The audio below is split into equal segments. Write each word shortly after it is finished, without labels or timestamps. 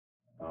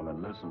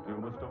Listen to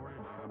my story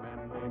about a man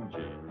named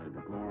Jed.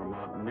 A poor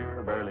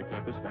mountaineer barely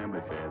kept his family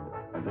fed.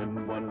 And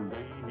then one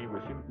day he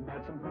was shooting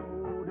at some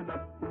food, and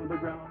up through the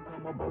ground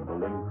come a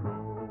bubbling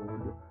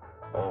crude.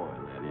 Oil,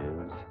 that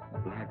is,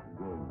 black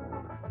gold,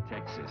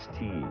 Texas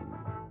tea.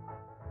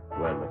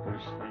 Well, the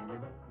first thing you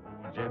know,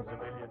 Jed's a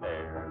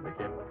millionaire. The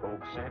kid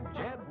folks said,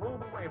 Jed,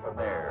 move away from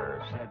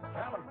there. Said,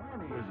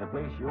 California is the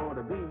place you ought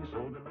to be.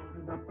 So they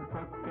loaded up the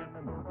truck and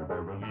they moved to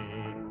Beverly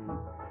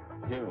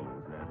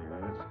Hills, that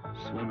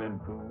is, swimming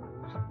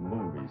pools,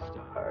 movie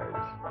stars.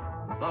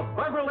 The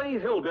Beverly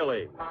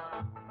Hillbillies.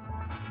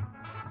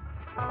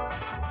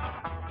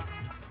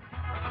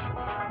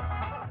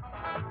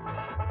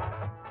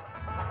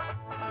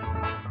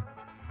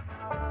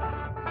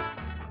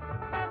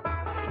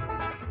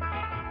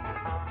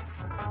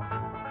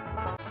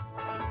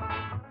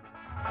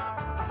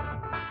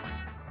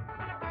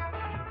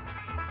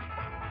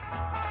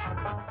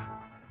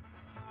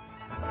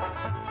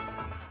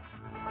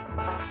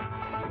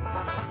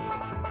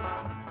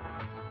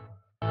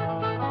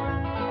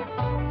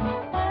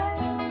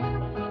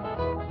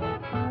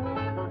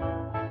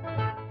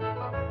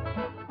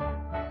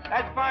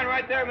 That's fine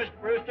right there, Mr.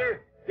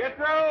 Brewster.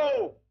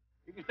 Jethro!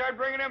 You can start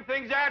bringing them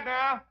things out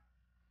now.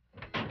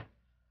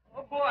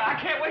 Oh, boy, I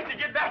can't wait to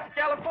get back to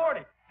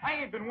California. I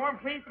ain't been warm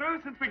clean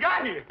through since we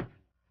got here.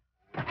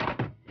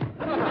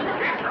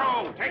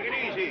 Jethro, take it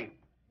easy.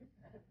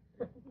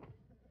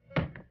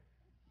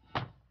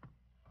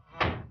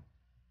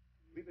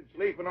 We've been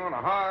sleeping on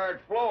a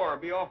hard floor.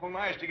 It'd be awful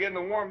nice to get in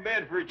the warm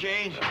bed for a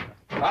change.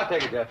 I'll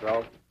take it,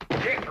 Jethro.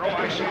 Jethro,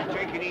 I said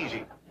take it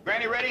easy.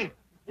 Granny ready?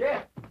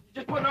 Yeah,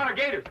 just putting on her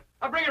gaiters.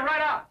 I'll bring her right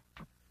out.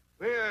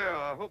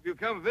 Well, I hope you'll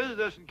come visit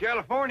us in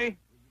California. We'll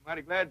be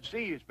mighty glad to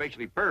see you,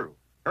 especially Pearl.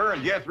 Her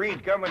and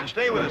Jethrine's coming to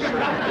stay with us. Big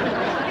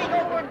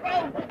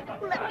overgrown.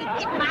 Let me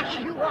get my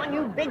shoe on,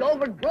 you big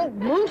overgrown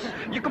moose.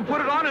 You can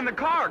put it on in the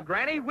car,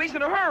 Granny. We's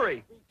in a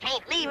hurry. We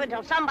can't leave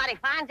until somebody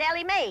finds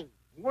Ellie Mae.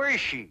 Where is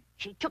she?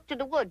 She took to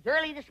the woods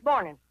early this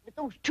morning with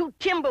those two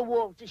timber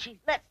wolves that she's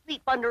let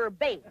sleep under her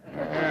bed.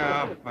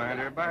 Yeah, I'll find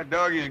her. By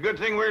doggy, it's a good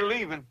thing we're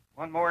leaving.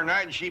 One more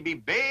night and she'd be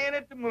baying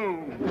at the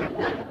moon.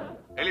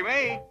 Ellie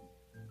Mae,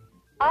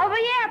 Over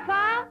here,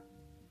 Pa.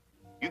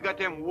 you got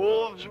them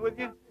wolves with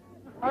you?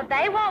 Oh,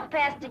 they won't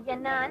pester you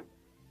none.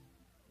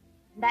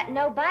 That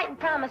no-biting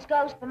promise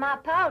goes for my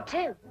pa,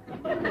 too.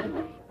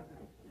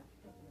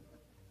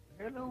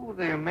 Hello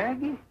there,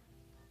 Maggie.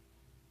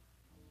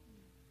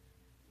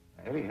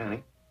 Ellie,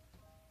 honey.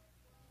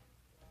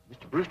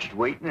 Mr. Brewster's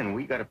waiting, and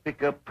we got to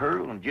pick up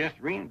Pearl and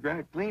Jethrine and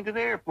drive clean to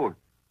the airport.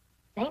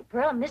 St.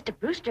 Pearl and Mr.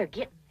 Brewster are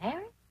getting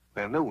married?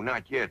 Well, no,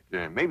 not yet.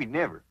 Maybe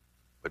never.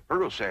 But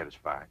Pearl's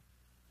satisfied.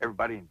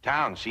 Everybody in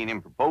town seen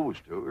him propose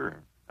to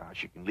her. Now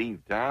she can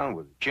leave town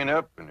with her chin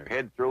up and her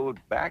head thrown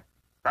back,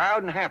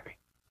 proud and happy.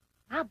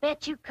 I'll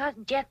bet you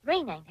Cousin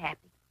Jethrine ain't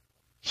happy.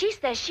 She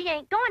says she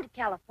ain't going to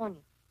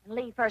California and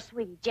leave her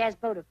sweetie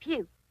Jezbo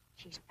Pugh.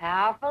 She's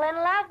powerful in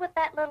love with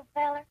that little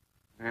feller.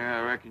 Yeah,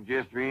 I reckon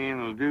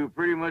Jethrine will do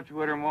pretty much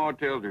what her ma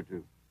tells her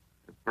to.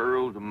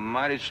 Pearl's a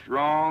mighty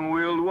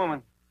strong-willed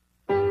woman.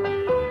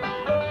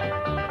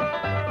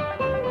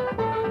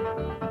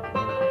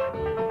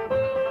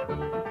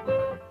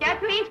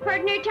 Jethrine's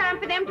pretty near time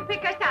for them to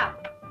pick us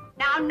up.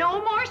 Now,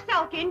 no more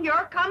sulking.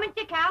 You're coming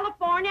to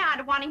California. I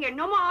don't want to hear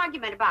no more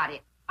argument about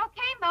it.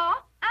 Okay, Ma,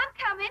 I'm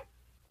coming.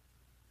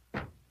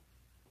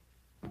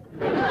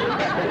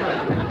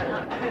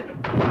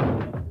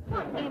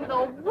 What in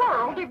the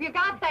world have you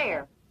got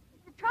there?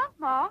 The trunk,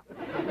 Ma.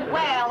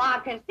 Well, I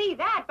can see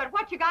that, but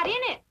what you got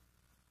in it?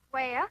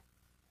 Well,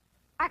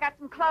 I got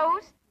some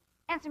clothes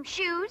and some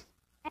shoes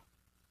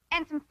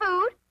and some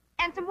food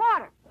and some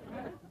water.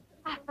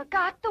 I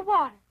forgot the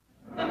water.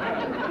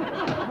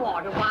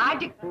 Water, why?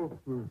 Jezbo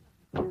Pugh!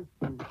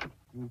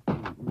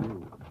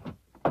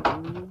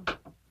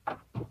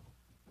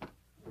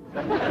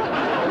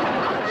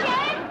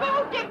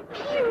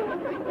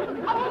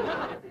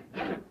 Oh!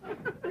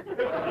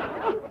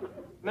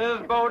 Miss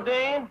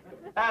Bodine,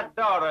 that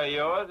daughter of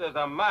yours is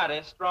a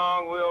mighty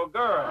strong-willed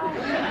girl.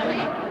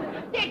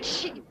 Did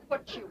she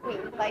put you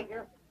in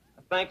there?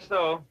 I think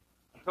so.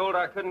 I told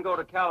her I couldn't go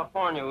to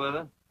California with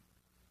her.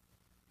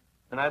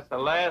 And that's the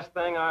last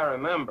thing I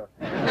remember.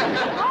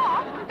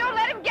 Oh, don't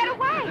let him get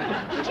away.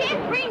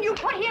 Jethrine, you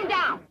put him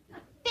down.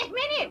 This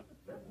minute.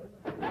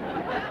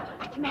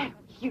 What's the matter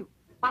with you?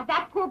 Why,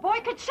 that poor boy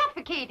could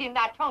suffocate in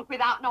that trunk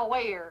without no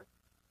air.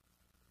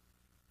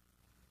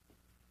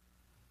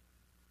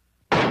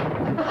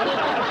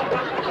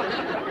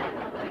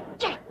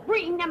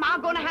 Jethrine, am I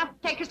going to have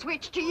to take a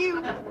switch to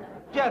you?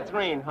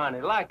 Jethrine,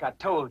 honey, like I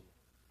told you,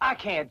 I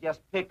can't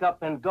just pick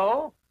up and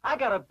go. I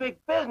got a big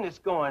business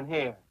going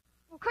here.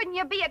 Well, couldn't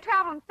you be a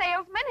traveling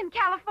salesman in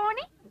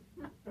California?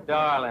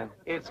 Darling,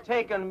 it's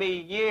taken me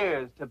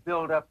years to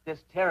build up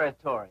this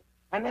territory.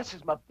 And this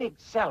is my big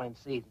selling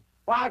season.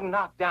 Well, I can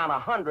knock down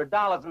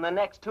 $100 in the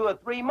next 2 or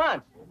 3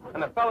 months.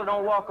 And the fella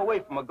don't walk away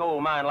from a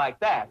gold mine like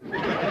that.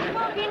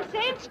 Talking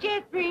sense,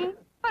 Jethrine.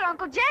 But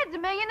Uncle Jed's a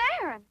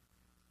millionaire. And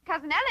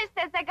Cousin Ellie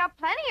says they got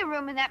plenty of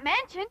room in that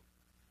mansion.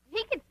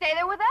 He could stay there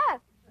with us.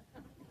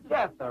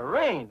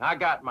 Catherine, I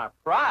got my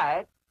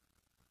pride.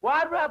 Well,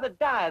 I'd rather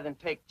die than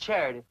take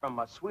charity from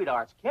my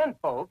sweetheart's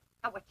kinfolk.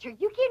 Oh, well, sure,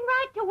 you can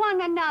write to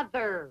one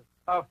another.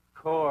 Of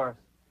course.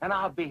 And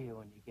I'll be here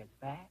when you get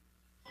back.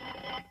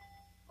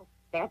 Oh,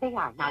 there they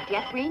are. Now,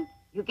 Catherine,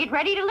 you get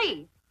ready to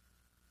leave.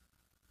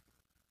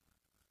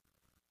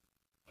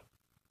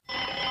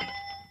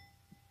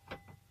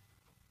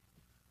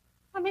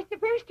 Oh, Mr.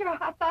 Brewster,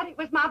 I thought it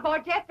was my boy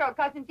Jethro.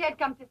 Cousin Jed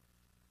come to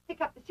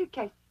pick up the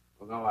suitcase.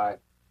 Well, no, I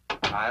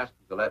asked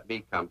him to let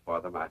me come for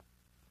them.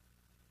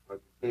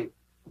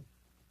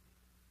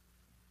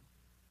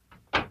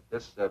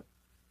 This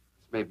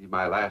may be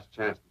my last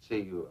chance to see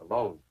you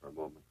alone for a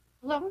moment.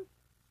 Alone?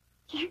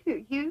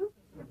 You?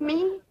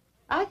 Me?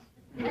 Us?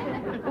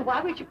 Well,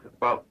 why would you...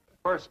 Well,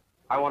 first,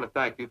 I want to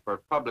thank you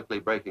for publicly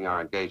breaking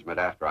our engagement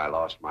after I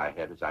lost my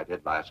head, as I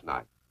did last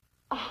night.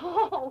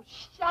 Oh,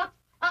 shucks.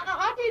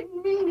 I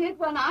didn't mean it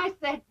when I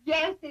said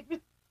yes. It was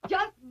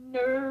just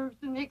nerves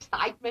and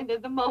excitement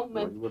of the moment.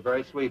 Well, you were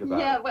very sweet about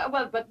it. Yeah,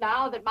 well, but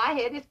now that my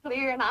head is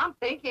clear and I'm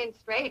thinking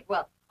straight,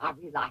 well, I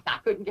realized I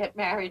couldn't get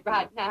married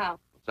right now.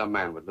 Some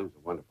man would lose a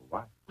wonderful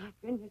wife. My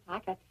goodness, I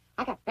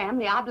got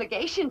family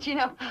obligations, you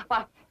know.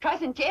 Why,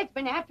 Cousin Jed's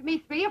been after me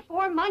 3 or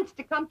 4 months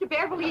to come to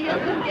Beverly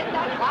Hills and get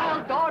that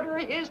wild daughter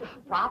of his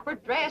proper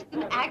dressed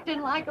and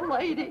acting like a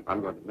lady.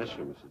 I'm going to miss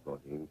you, Mrs.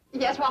 Bodine.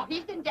 Yes, well,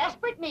 he's in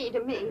desperate need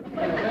of me.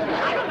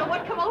 I don't know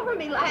what come over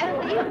me last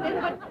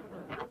evening, but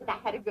now that I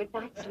had a good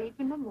night's sleep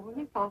and my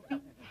morning coffee,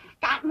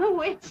 got my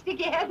wits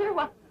together,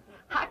 well,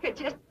 I could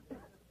just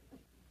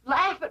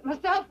laugh at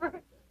myself for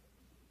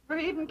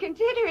even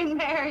considering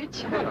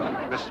marriage.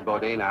 Mrs.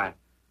 Bodine, I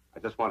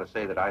just want to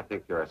say that I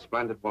think you're a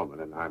splendid woman,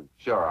 and I'm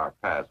sure our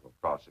paths will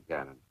cross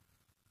again. And,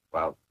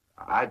 well,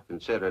 I'd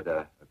consider it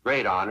a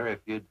great honor if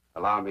you'd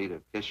allow me to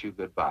kiss you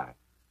goodbye.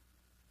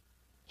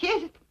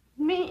 Kiss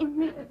me?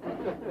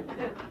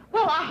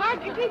 Well, I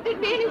hardly think there'd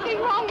be anything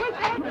wrong with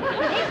that.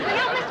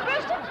 Now, Miss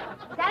Brewster,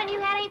 is that a new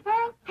Hattie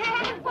Pearl?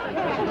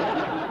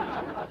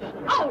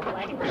 Oh,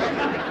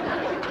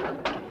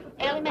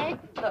 Ellie Mae,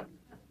 look,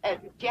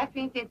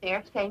 Jeffrey's in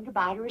there saying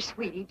goodbye to her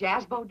sweetie,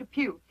 Jasbo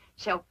Depew.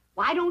 So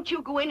why don't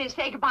you go in and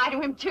say goodbye to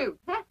him, too?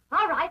 Huh?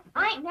 All right.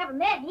 I ain't never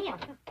met him.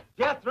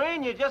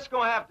 Catherine, you're just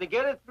going to have to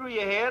get it through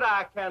your head.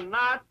 I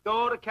cannot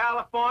go to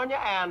California,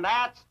 and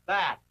that's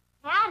that.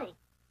 Howdy.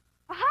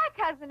 Well, hi,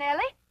 Cousin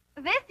Ellie.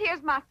 This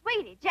here's my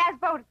sweetie,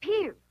 Jasbo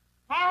Depew.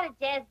 Howdy,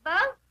 Jezbo.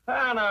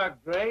 And a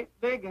great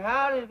big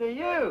howdy to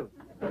you.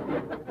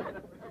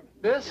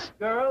 This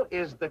girl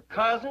is the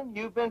cousin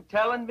you've been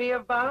telling me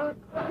about?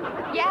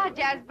 Yeah,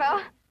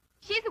 Jasbo.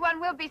 She's the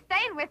one we'll be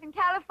staying with in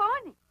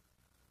California.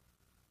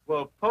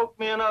 Well, poke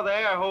me another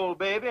air hole,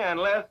 baby, and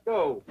let's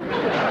go.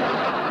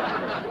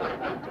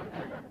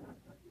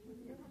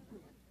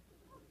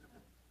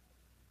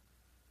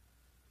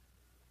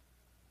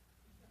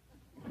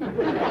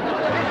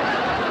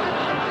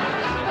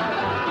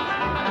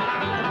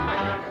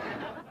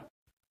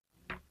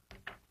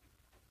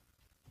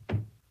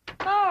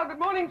 Oh, good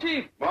morning,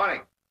 Chief.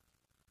 Morning.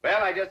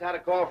 Well, I just had a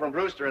call from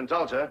Brewster in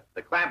Tulsa.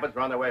 The Clampetts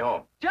are on their way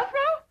home. Jethro?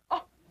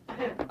 Oh,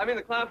 I mean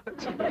the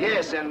Clampetts.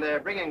 Yes, and they're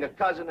bringing a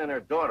cousin and her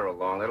daughter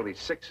along. That'll be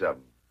 6 of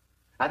them.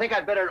 I think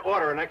I'd better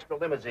order an extra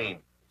limousine.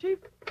 Chief,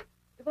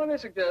 if I may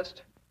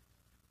suggest,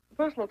 the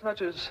personal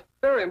touch is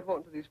very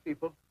important to these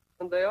people,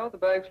 and they are the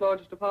bank's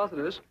largest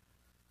depositors.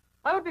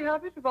 I would be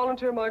happy to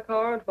volunteer my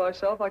car, and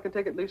myself, I can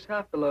take at least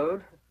half the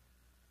load.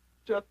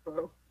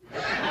 Jethro.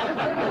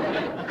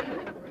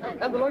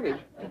 And the luggage.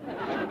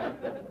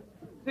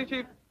 See,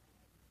 Chief,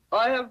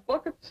 I have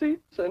bucket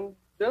seats, and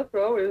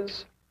Jethro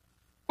is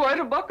quite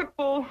a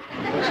bucketful.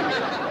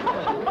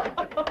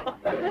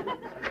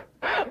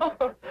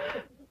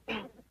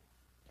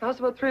 How's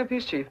about 3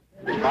 apiece, Chief?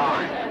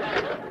 Fine.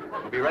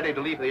 We'll be ready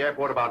to leave the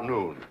airport about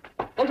noon.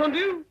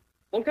 Entendu,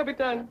 mon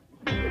capitaine.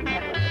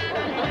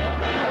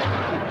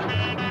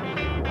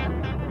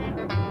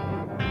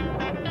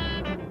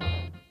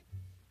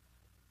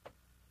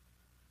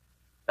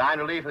 Time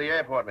to leave for the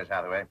airport, Miss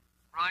Hathaway.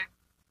 Right.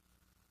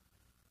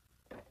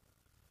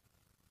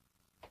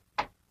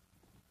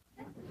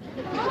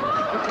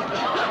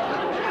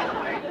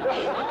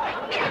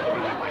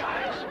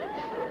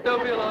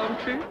 Don't be alarmed,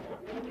 Chief.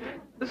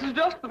 This is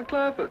just for the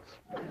Clampetts.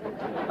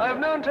 I have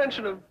no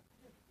intention of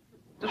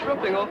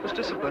disrupting office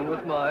discipline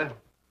with my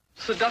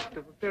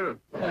seductive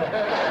appearance. What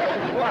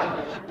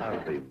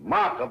a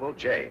remarkable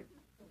change.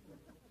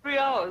 3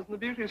 hours in the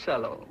beauty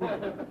salon.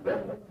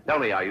 Tell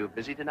me, are you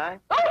busy tonight?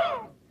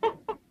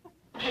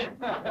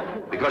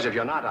 Because if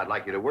you're not, I'd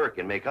like you to work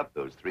and make up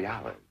those 3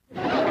 hours.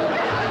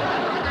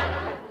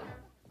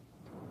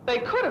 They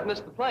could have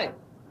missed the plane.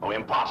 Oh,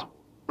 impossible.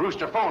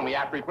 Brewster phoned me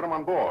after he put them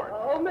on board.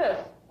 Oh, miss,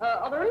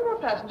 are there any more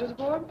passengers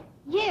aboard?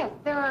 Yes,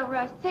 there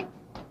are 6.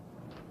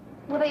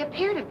 Well, they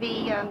appear to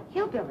be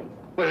hillbillies.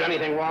 Was there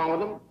anything wrong with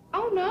them?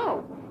 Oh,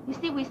 no. You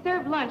see, we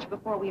served lunch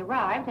before we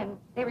arrived, and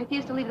they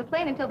refused to leave the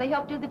plane until they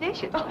helped do the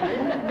dishes.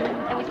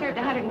 And we served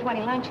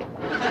 120 lunches.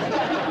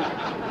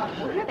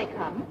 Well, here they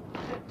come.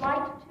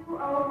 Flight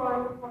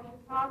 201 for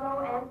Chicago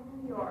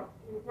and New York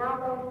is now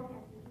loading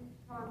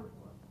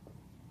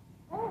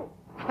Oh.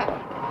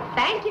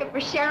 Thank you for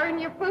sharing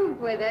your food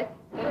with us.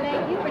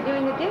 Thank you for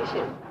doing the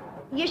dishes.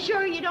 You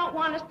sure you don't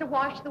want us to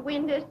wash the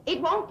windows?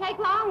 It won't take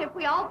long if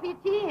we all pitch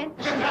in.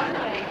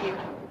 Thank you.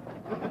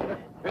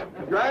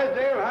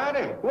 Drysdale,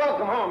 howdy.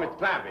 Welcome home, Mr.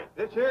 Clampett.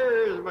 This here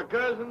is my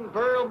cousin,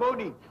 Pearl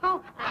Bodie.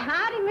 Oh,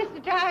 howdy,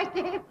 Mr.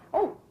 Drysdale.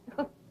 Oh,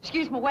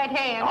 excuse my wet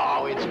hand.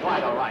 Oh, it's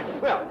quite all right.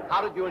 Well,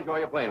 how did you enjoy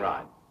your plane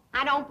ride?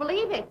 I don't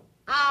believe it.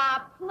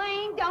 I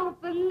plain don't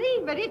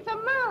believe it. It's a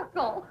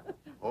miracle.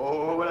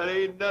 Oh, well, it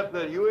ain't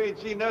nothing. You ain't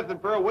seen nothing,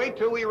 Pearl. Wait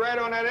till we ride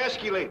on that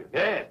escalator.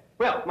 Yes.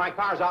 Well, my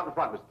car's out in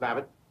front, Mr.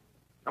 Clampett.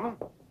 Come on.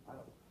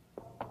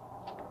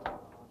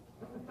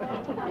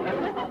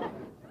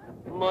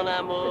 Mon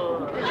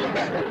amour.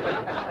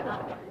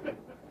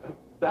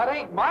 That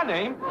ain't my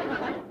name.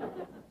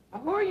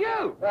 Who are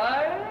you?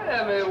 I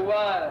am a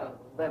wild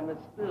and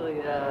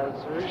mysterious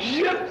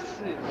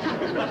gypsy.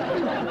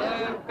 I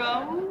have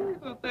come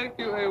to take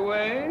you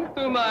away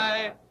to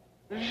my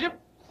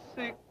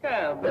gypsy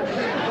camp.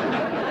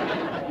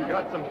 You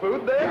got some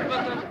food there?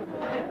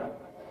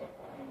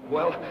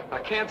 Well, I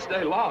can't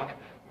stay long,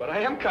 but I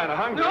am kind of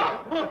hungry.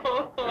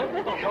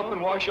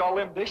 Helping wash all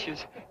them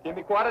dishes give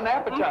me quite an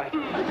appetite.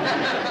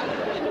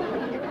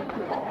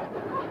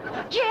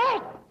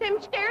 Jed,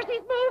 them stairs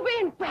is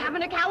moving. We're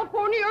having a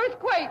California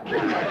earthquake.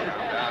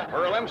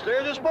 Pearl, them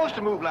stairs are supposed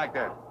to move like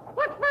that.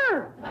 What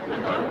for? I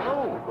don't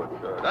know,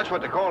 but that's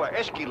what they call an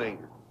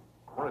escalator.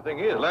 Only thing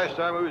is, last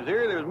time we was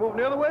here, they was moving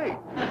the other way.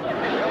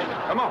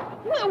 Well, come on.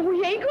 Well,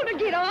 we ain't gonna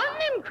get on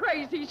them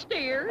crazy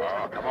stairs.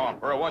 Oh, come on,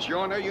 Pearl. Once you're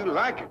on there, you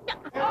like it.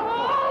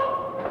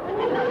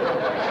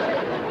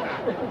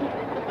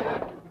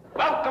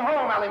 Welcome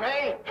home, Ellie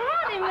Mae.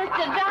 Howdy,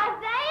 Mr.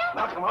 Drysdale.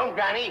 Welcome home,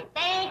 Granny.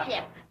 Thank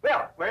you.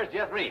 Well, where's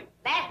Jeffrey?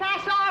 Last I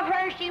saw of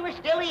her, she was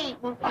still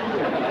eating.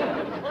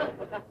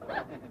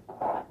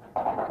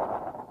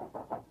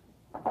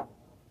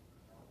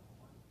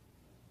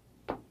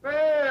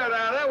 Well,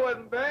 now, that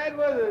wasn't bad,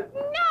 was it?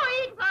 No,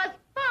 it was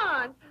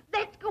fun.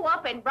 Let's go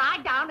up and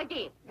ride down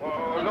again.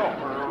 Oh, no,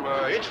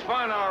 Pearl. It's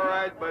fun, all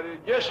right, but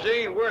it just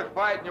ain't worth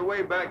fighting your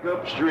way back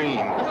upstream.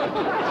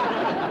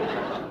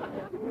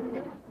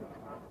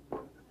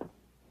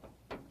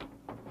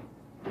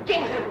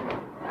 Jed,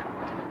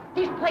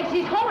 this place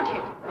is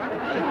haunted.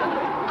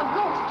 A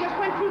ghost just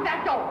went through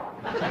that door.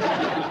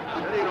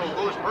 That ain't no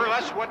ghost, Pearl.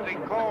 That's what they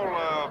call,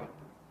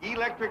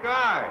 electric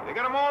eye. They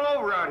got 'em all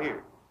over out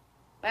here.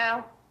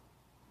 Well,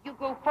 you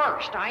go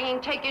first. I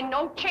ain't taking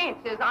no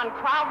chances on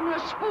crowding a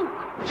spook.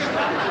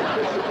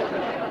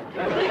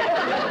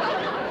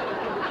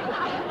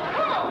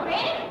 Come on,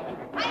 Granny.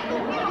 I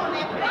can get on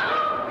that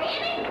ground,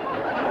 Granny.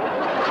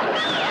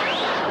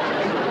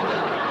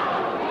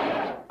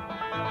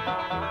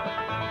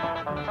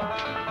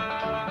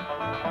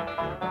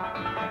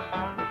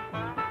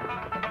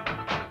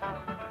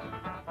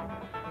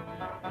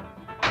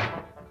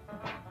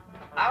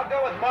 I'll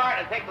go with Martin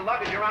and take the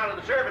luggage around to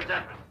the service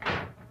entrance.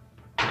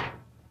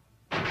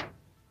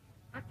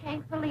 I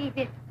can't believe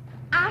it.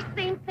 I've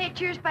seen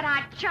pictures, but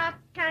I just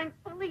can't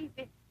believe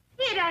it.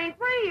 It ain't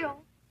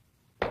real.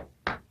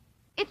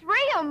 It's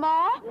real,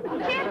 Ma.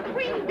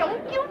 Jeffrey,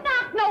 don't you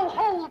knock no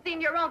holes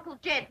in your Uncle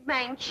Jed's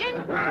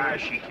mansion. Ah,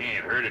 she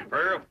can't hurt it,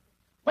 Pearl.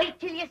 Wait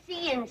till you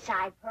see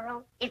inside,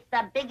 Pearl. It's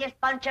the biggest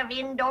bunch of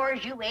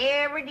indoors you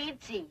ever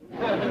did see.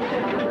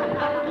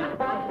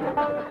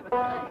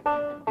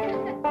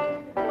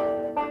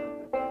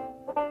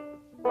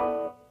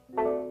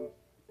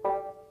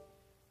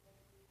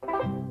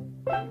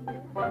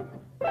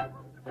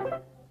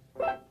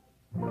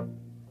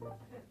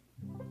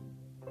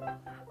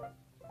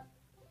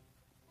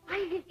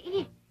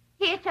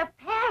 It's a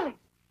palace.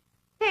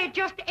 There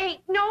just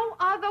ain't no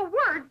other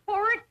word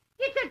for it.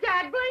 It's a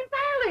dazzling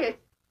palace.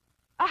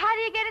 How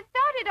do you get it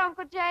started,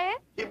 Uncle Jed?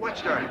 Get what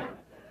started?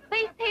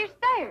 These here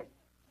stairs.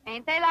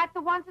 Ain't they like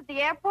the ones at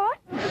the airport?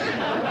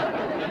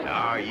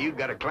 Oh, you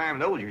gotta climb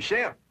those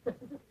yourself.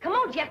 Come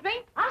on,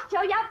 Jeffrey. I'll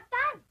show you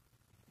outside.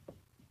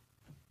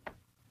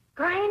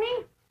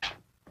 Granny,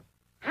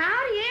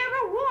 how do you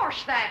ever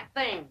wash that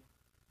thing?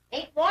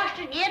 Ain't washed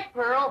it yet,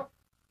 Pearl.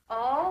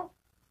 Oh,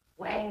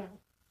 well,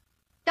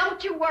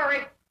 don't you worry.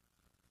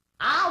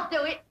 I'll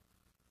do it.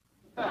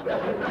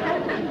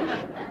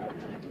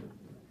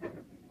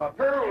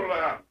 Pearl,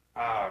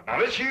 now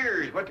this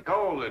here is what they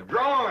call the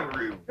drawing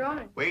room.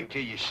 Drawing? Wait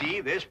till you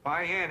see this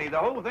pie Annie. The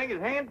whole thing is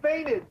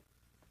hand-painted.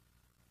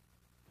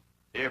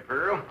 Yeah,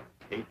 Pearl.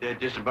 Ain't that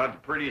just about the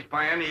prettiest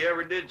pie Annie you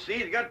ever did see?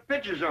 It's got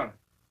pictures on it.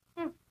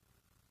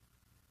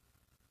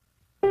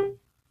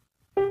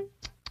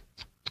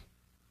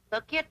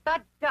 Look at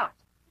the dust.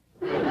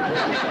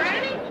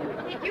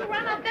 Granny, did you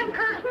run up them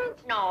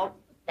curtains? No,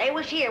 they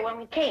was here when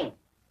we came.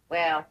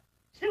 Well,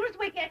 as soon as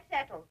we get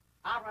settled,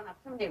 I'll run up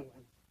some new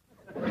ones.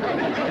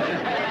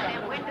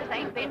 Them windows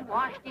ain't been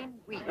washed in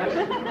weeks.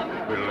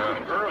 Well,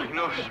 Pearl, you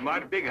know, it's a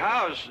mighty big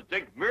house. It'd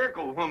take a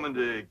miracle woman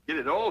to get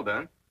it all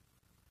done.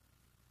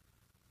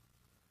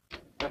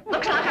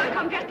 Looks like I've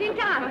come just in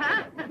time,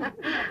 huh?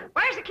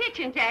 Where's the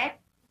kitchen, Jack?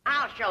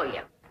 I'll show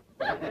you.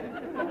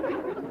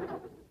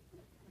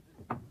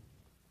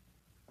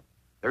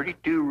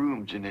 32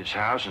 rooms in this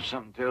house, and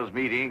something tells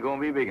me it ain't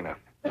gonna be big enough.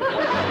 What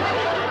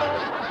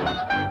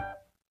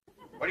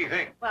do you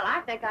think? Well,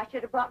 I think I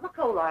should have brought my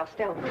coal oil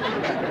stove.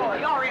 For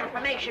your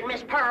information,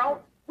 Miss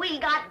Pearl, we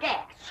got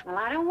gas. Well,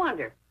 I don't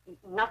wonder.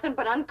 Nothing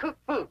but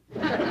uncooked food.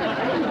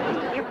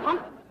 Your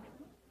pump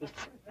is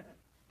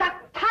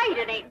stuck tight.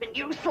 It ain't been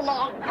used so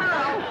long.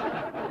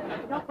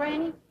 Pearl. You know,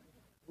 Granny,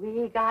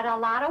 we got a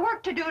lot of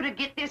work to do to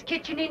get this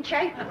kitchen in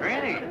shape.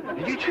 Granny,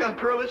 did you tell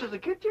Pearl this is the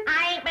kitchen?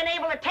 I ain't been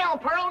able to tell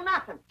Pearl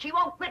nothing. She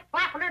won't quit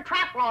flapping her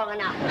trap long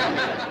enough.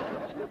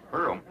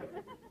 Pearl,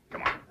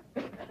 come on.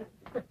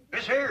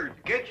 This here is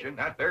the kitchen.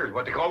 That there is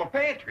what they call a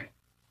pantry.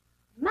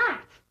 My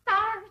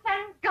stars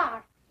and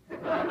God.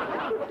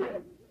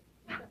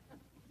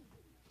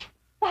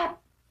 What?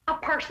 A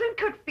person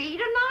could feed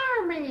an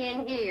army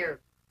in here.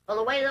 Well,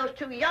 the way those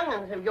two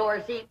young'uns of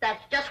yours eat,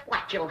 that's just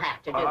what you'll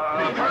have to do.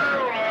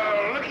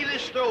 Pearl, look at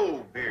this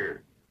stove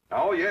here.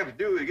 All you have to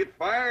do to get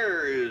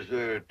fire is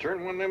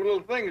turn one of them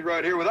little things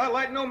right here without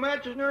lighting no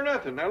matches nor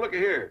nothing. Now, look at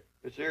here.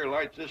 This here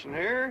lights this in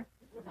here.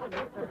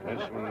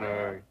 This one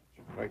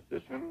lights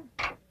this one.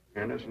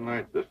 And this one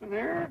lights this one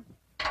here.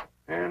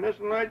 And this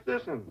one lights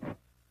this one.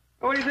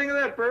 What do you think of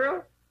that,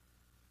 Pearl?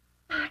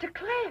 I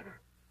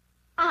declare,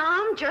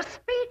 I'm just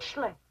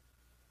speechless.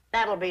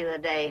 That'll be the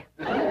day.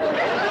 Look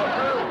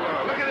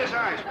at this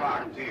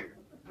icebox here.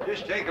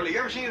 Just take a look. You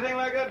ever seen anything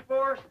like that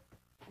before?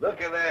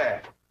 Look at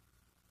that.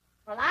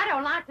 Well, I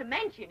don't like to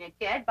mention it,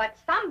 Jed, but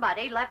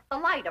somebody left the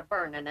light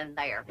a-burning in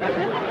there.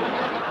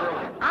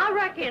 I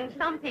reckon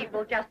some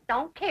people just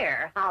don't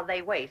care how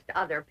they waste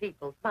other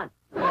people's money.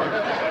 The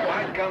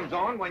light comes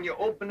on when you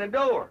open the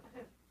door.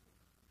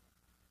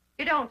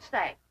 You don't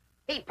say.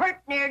 He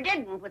pert near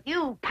didn't with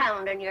you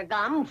pounding your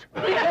gums.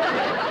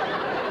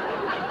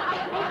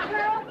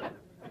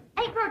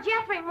 Hey, Pearl,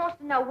 Jeffrey wants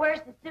to know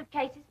where's the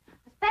suitcases,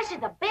 especially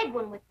the big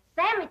one with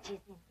the sandwiches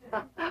in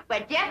it.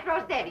 But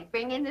Jethro said he'd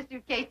bring in the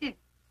suitcases.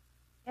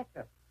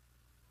 Jethro.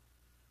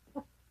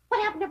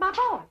 What happened to my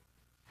boy?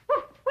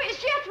 Where's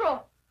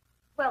Jethro?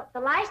 Well, the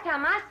last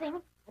time I seen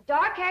him, a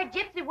dark-haired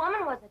gypsy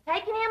woman was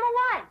taking him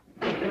away.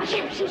 A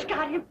gypsy's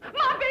got him.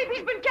 My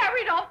baby's been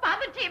carried off by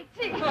the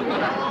gypsy.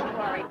 Don't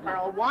worry,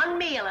 Pearl. One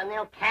meal and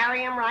they'll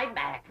carry him right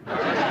back. He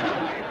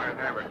might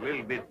have a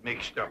little bit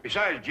mixed up.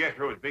 Besides,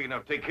 Jethro is big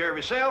enough to take care of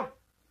himself.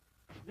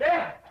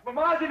 Yeah,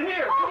 Mama's in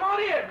here. Come on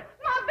in.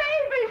 My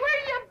baby, where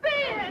you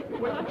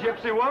been? With the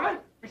gypsy woman?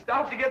 We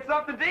stopped to get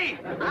something to eat.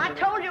 I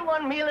told you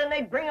one meal and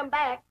they'd bring him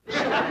back.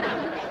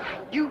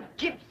 You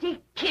gypsy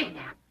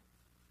kidnapper.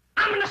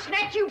 I'm gonna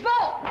snatch you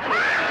both.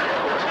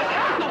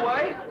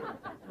 Away.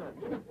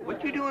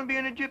 What you doing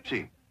being a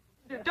gypsy?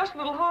 Just a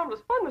little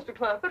harmless fun, Mr.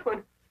 Clampett.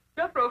 When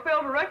Jethro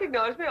failed to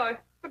recognize me, I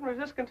couldn't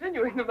resist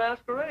continuing the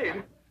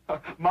masquerade.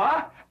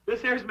 Ma,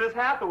 this here's Miss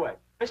Hathaway,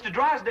 Mr.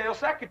 Drysdale's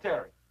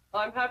secretary.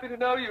 I'm happy to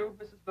know you,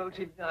 Mrs.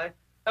 Bogey. I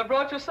have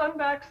brought your son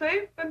back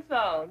safe and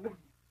sound.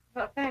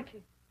 Well, thank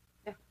you.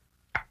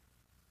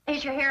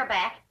 Is your hair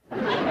back?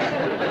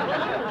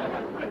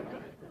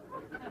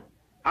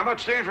 How about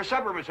staying for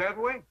supper, Miss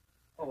Hathaway?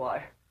 Oh,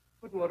 I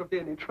wouldn't want to be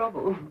any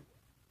trouble.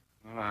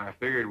 Well, I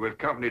figured with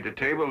company at the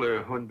table,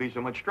 there wouldn't be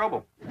so much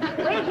trouble. Wait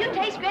till you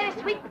taste Granny's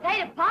sweet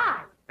potato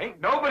pie.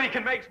 Ain't nobody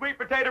can make sweet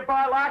potato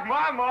pie like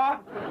my ma.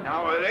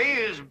 Now, they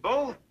is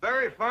both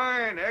very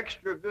fine,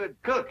 extra good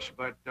cooks,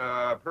 but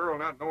Pearl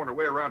not knowing her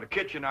way around the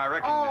kitchen, I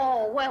reckon.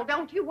 Oh, well,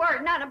 don't you worry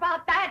none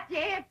about that,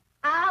 Jed.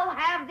 I'll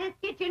have this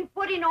kitchen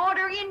put in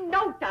order in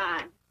no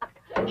time.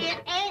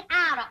 It ain't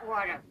out of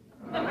order.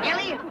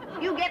 Ellie,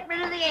 you get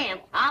rid of the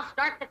ants. I'll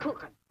start the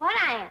cooking. What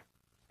ant?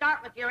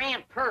 Start with your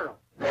Aunt Pearl.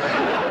 Well,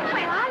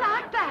 I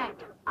like that.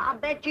 I'll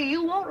bet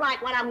you won't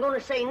like what I'm going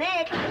to say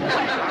next.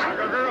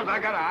 Girls, I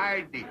got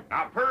an idea.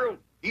 Now, Pearl,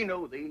 you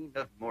know there ain't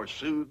nothing more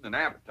soothing and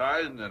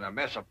appetizing than a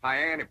mess of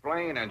piano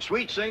playing and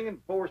sweet singing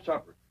before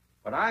supper.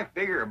 But I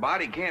figure a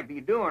body can't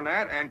be doing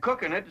that and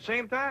cooking at the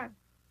same time.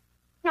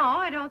 No,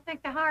 I don't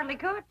think they hardly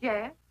could,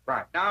 Jed.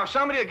 Right. Now,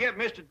 somebody will get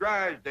Mr.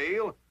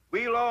 Drysdale.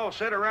 We'll all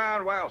sit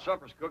around while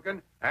supper's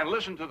cooking and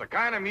listen to the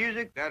kind of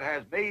music that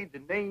has made the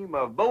name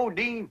of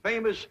Bodine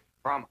famous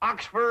from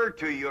Oxford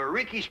to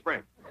Eureka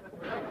Spring.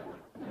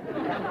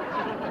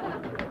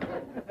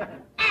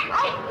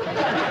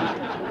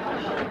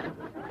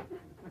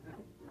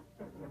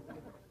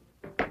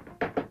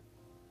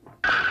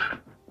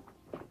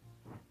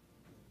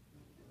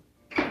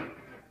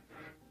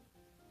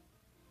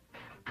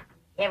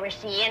 Ever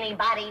see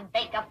anybody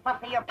bake a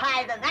fluffier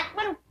pie than that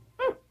one?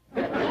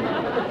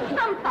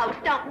 Some folks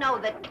don't know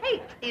that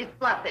cake is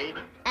fluffy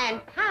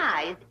and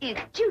pies is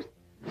juicy.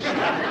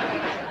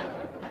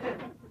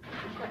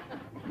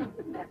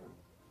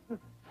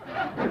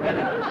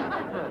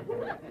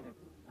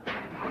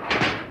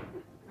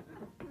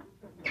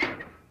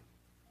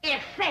 It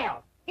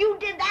fell. You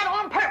did that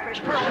on purpose,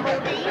 Pearl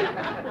Bodine.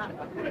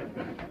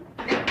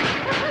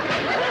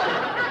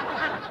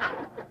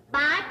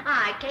 My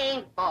pie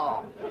can't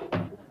fall.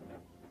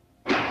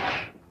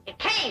 It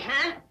can't,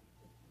 huh?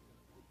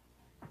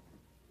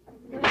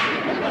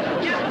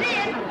 Just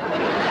did.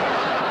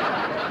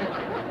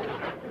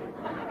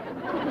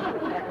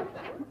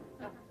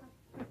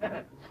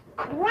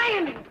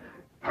 playing me.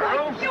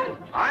 Earl,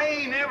 I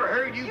ain't never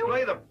heard you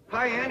play the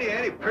piano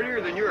any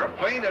prettier than you're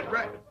playing that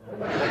right.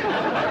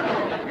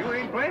 You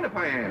ain't playing the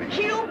piano.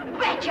 You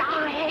betcha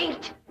I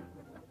ain't.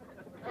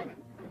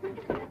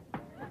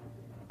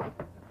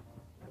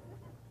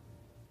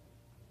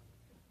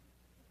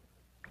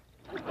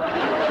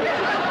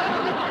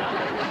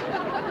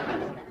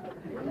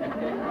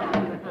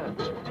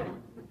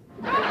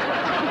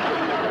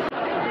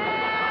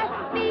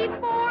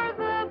 Before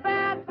the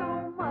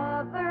battle,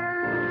 mother,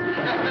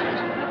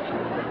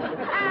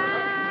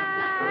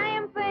 I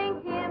am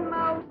thinking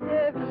most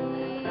of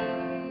you.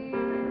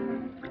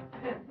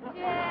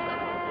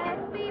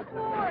 Just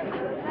before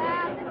the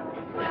battle,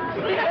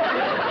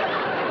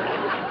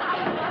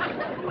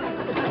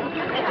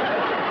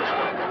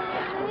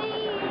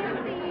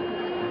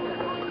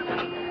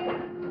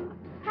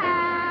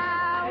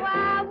 how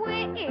I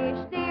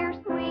wish, dear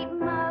sweet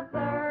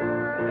mother,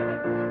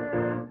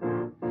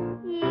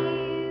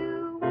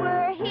 you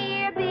were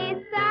here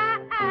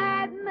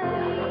beside me.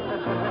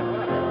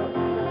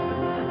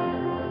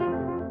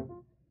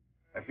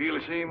 I feel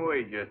the same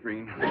way,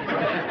 Jethreen.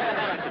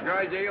 Mr.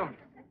 Drysdale,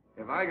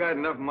 if I got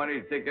enough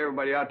money to take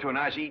everybody out to a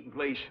nice eating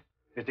place...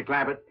 Mr.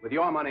 Clampett, with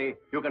your money,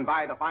 you can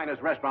buy the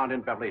finest restaurant in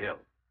Beverly Hills.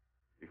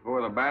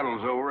 Before the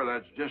battle's over,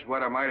 that's just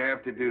what I might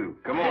have to do.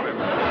 Come on,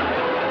 everybody.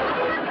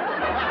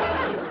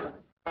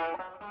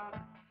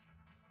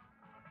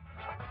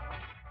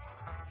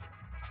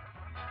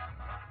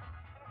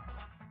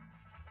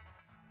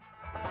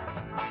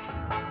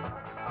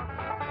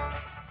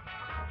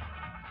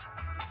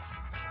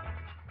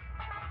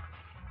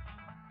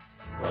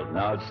 Well,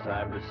 now it's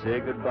time to say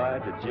goodbye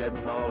to Jed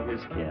and all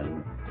his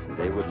kin.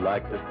 They would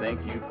like to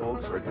thank you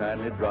folks for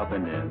kindly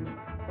dropping in.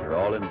 You're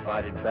all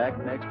invited back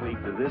next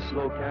week to this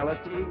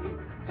locality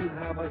to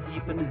have a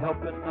heaping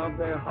helping of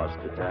their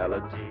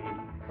hospitality.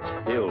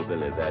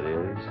 Hillbilly, that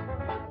is.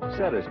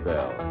 Set a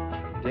spell.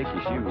 Take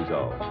your shoes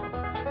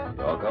off.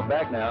 Y'all come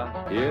back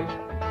now. Here.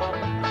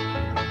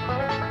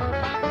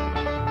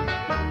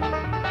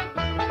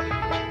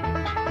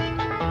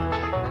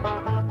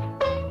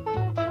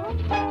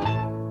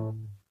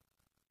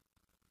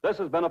 This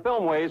has been a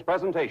Filmways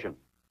presentation.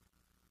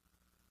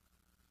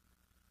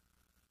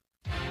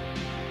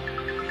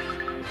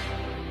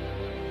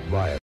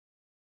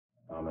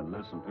 Come and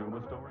listen to my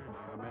story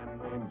about a man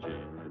named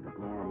Jed. The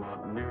poor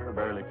mountaineer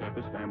barely kept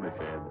his family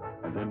fed.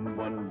 And then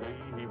one day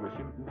he was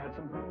shooting at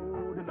some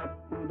food, and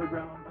up through the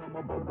ground come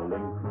a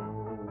bubbling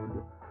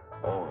crude.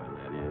 Oil,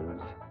 that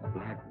is.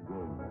 Black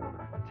gold.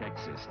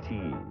 Texas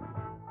tea.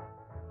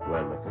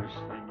 Well, the first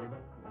thing you know,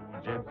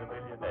 Jed's a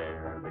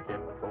millionaire. The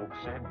kid folks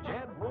said,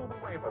 Jed, move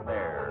away from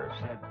there.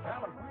 Said,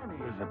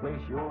 California is the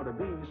place you ought to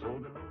be. So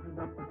they loaded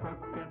up the truck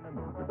and they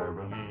moved to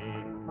Beverly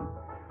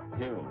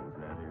Hills,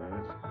 that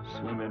is.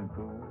 Swimming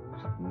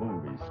pools,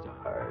 movie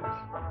stars.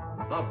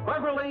 The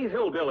Beverly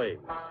Hillbillies.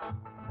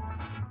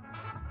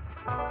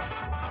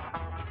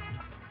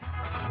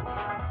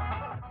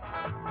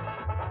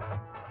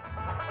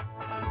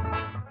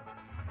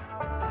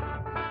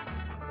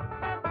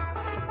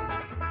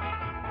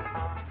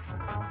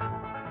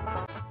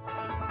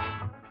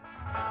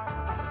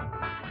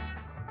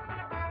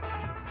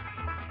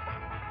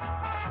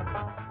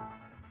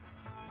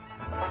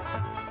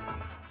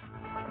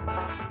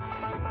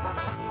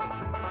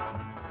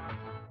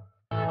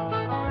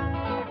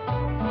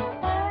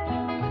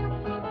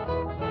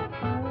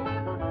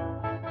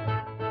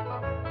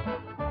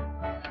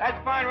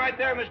 That's fine right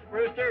there, Mr.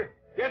 Brewster.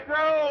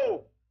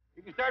 Jethro!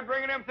 You can start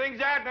bringing them things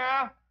out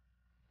now.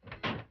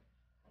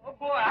 Oh,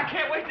 boy, I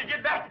can't wait to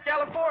get back to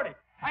California.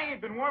 I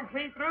ain't been warm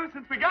clean through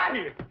since we got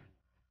here.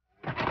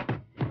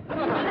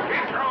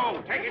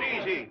 Jethro, take it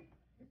easy.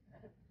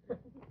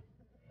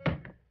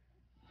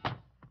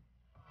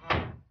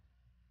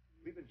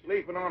 We've been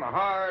sleeping on a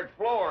hard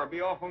floor. It'd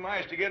be awful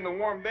nice to get in a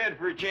warm bed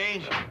for a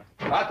change.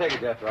 I'll take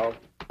it, Jethro.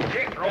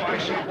 Jethro, I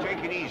said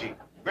take it easy.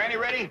 Granny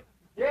ready?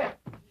 Yeah,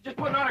 just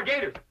putting on our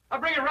gaiters. I'll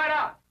bring it right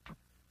out.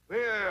 Well,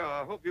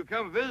 I hope you'll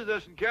come visit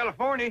us in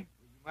California. We'll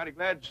be mighty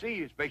glad to see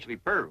you, especially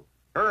Pearl.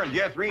 Her and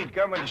Jethreen's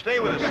coming to stay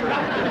with us. Big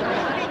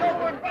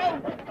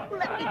overgrown.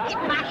 Let me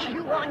get my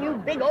shoe on, you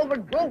big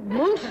overgrown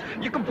moose.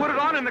 You can put it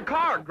on in the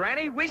car,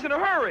 Granny. We's in a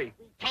hurry.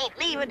 Can't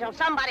leave until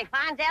somebody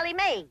finds Ellie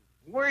Mae.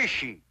 Where is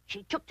she?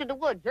 She took to the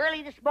woods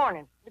early this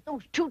morning with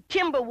those two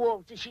timber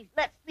wolves that she's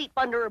let sleep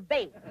under her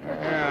bait.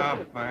 Yeah,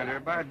 I'll find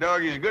her. By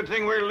doggy, it's a good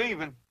thing we're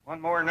leaving. One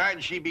more night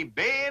and she'd be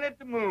baying at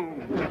the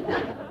moon.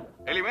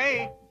 Ellie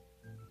Mae,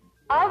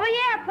 Over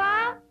here,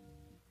 Pa.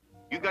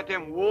 you got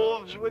them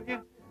wolves with you?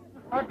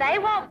 Oh, they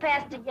won't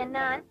pester you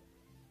none.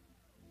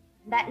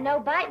 That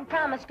no-biting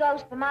promise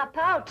goes for my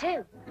pa,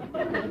 too.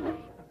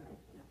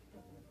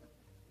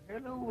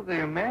 Hello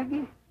there,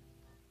 Maggie.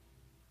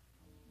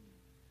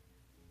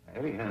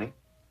 Ellie, honey.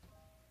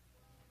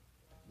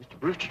 Mr.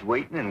 Brewster's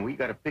waiting, and we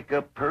got to pick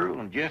up Pearl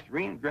and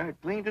Jethreen and drive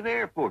clean to the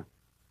airport.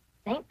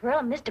 Ain't Pearl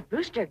and Mr.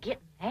 Brewster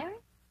getting married?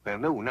 Well,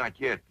 no, not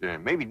yet.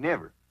 Maybe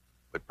never.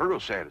 But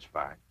Pearl's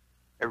satisfied.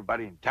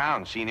 Everybody in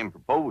town seen him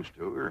propose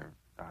to her.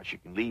 Now she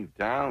can leave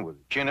town with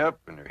her chin up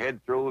and her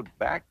head thrown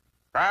back,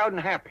 proud and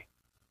happy.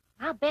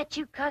 I'll bet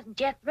you Cousin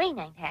Jethrine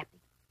ain't happy.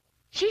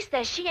 She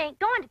says she ain't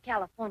going to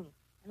California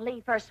and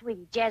leave her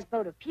sweetie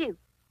Jazzbo Pugh.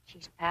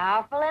 She's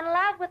powerful in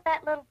love with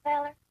that little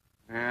feller.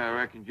 Yeah, I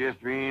reckon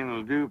Jethrine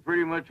will do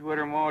pretty much what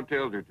her ma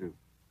tells her to.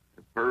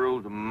 The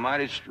Pearl's a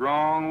mighty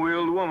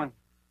strong-willed woman.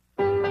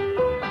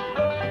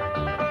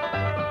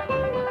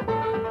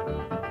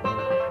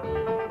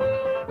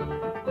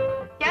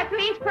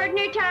 Jethrine's pretty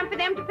near time for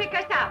them to pick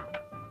us up.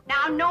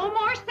 Now, no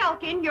more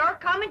sulking. You're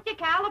coming to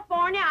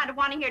California. I don't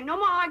want to hear no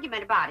more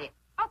argument about it.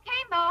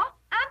 Okay, Ma,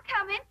 I'm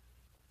coming.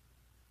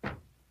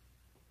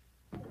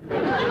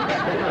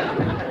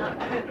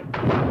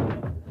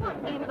 What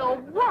in the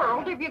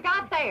world have you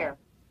got there?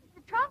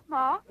 The trunk,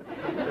 Ma.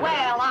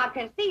 Well, I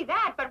can see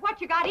that, but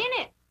what you got in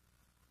it?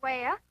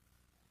 Well,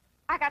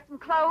 I got some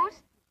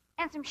clothes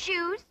and some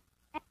shoes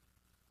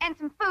and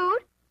some food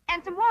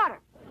and some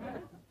water.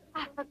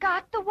 I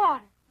forgot the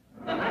water.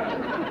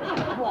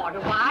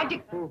 Water,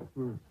 why?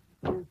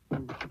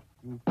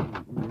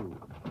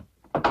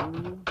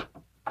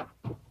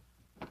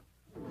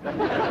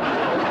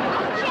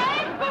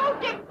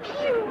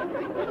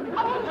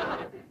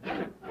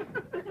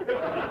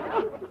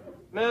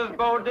 Miss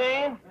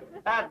Bodine,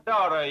 that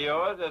daughter of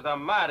yours is a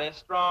mighty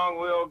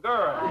strong-willed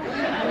girl.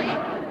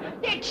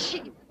 Did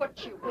she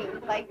put you in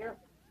there?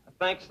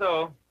 I think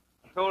so.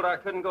 I told her I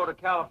couldn't go to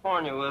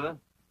California with her.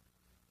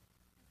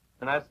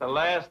 And that's the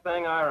last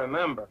thing I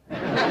remember.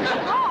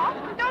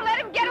 Oh, don't let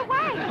him get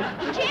away.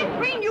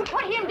 Jethrine, you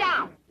put him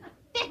down.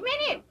 This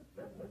minute.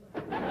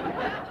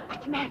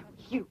 What's the matter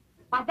with you?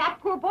 Why, that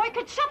poor boy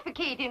could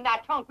suffocate in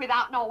that trunk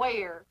without no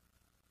air.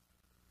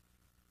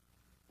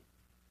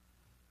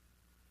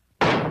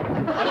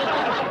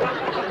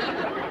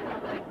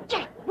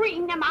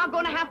 Jethrine, am I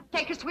going to have to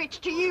take a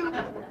switch to you?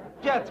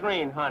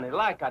 Jethrine, honey,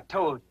 like I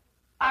told you,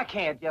 I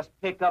can't just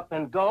pick up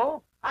and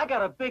go. I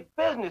got a big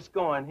business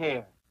going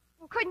here.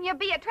 Well, couldn't you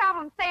be a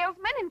traveling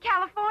salesman in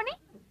California?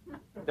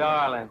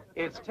 Darling,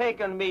 it's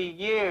taken me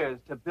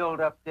years to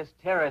build up this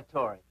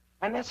territory.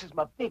 And this is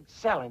my big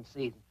selling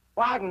season.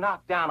 Why, I can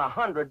knock down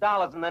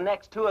 $100 in the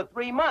next 2 or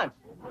 3 months.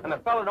 And a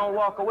fella don't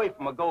walk away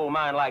from a gold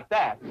mine like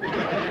that.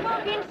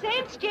 Talking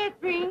sense,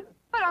 Jethrine.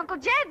 But Uncle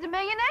Jed's a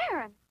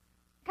millionaire. And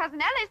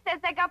Cousin Ellie says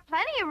they got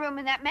plenty of room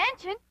in that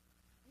mansion.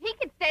 He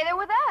could stay there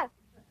with us.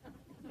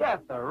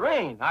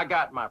 Jethrine, I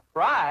got my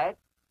pride.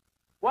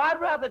 Well,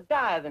 I'd rather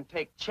die than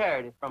take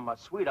charity from my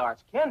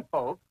sweetheart's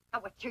kinfolk. Oh,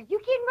 what, sure, you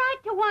getting right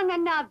to one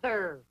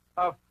another.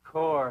 Of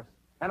course.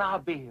 And I'll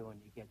be here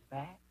when you get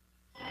back.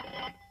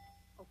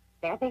 Oh,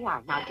 there they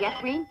are. Now,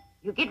 Jethrine,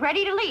 you get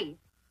ready to leave.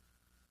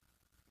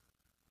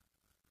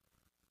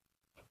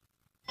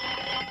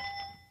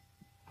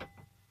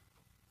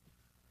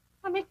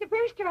 Oh, Mr.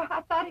 Brewster,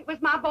 I thought it was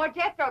my boy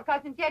Jethro.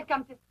 Cousin Jed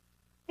come to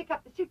pick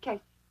up the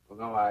suitcase. Well,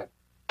 no, I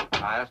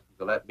asked him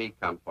to let me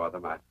come for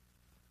them.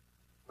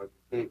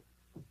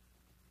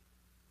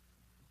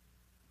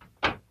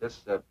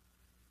 This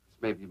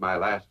may be my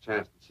last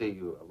chance to see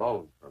you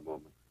alone for a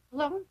moment.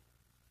 Alone?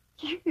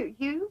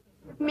 You?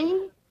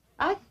 Me?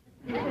 Us?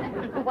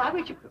 Well, why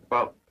would you...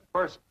 Well,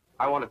 first,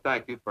 I want to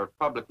thank you for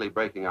publicly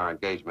breaking our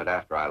engagement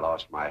after I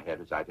lost my head,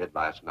 as I did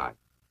last night.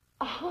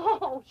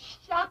 Oh,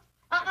 shucks.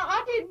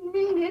 I didn't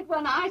mean it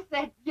when I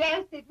said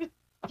yes. It was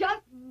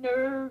just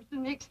nerves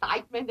and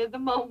excitement of the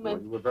moment.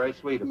 Well, you were very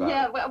sweet about it.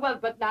 Yeah, well,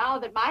 but now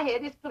that my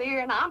head is clear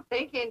and I'm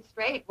thinking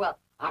straight, well,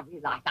 I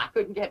realized I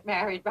couldn't get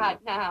married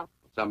right now.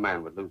 Some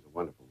man would lose a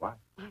wonderful wife.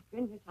 My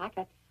goodness, I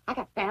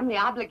got family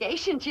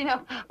obligations, you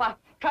know. Why,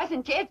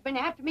 Cousin Jed's been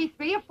after me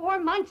 3 or 4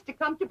 months to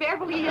come to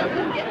Beverly Hills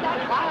and get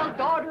that wild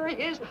daughter of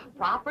his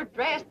proper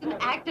dressed and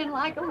acting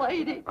like a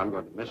lady. I'm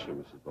going to miss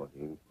you, Mrs.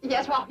 Bodine.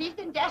 Yes, well, he's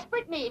in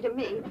desperate need of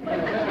me.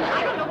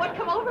 I don't know what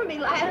come over me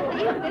last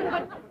evening,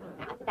 but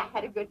now that I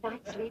had a good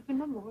night's sleep in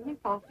the morning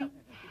coffee,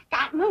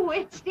 got my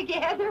wits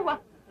together,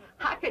 well,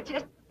 I could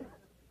just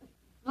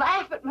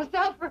laugh at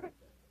myself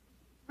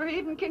for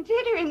even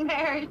considering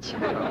marriage.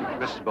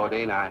 Mrs.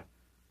 Bodine, I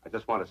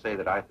just want to say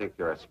that I think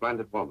you're a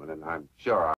splendid woman, and I'm sure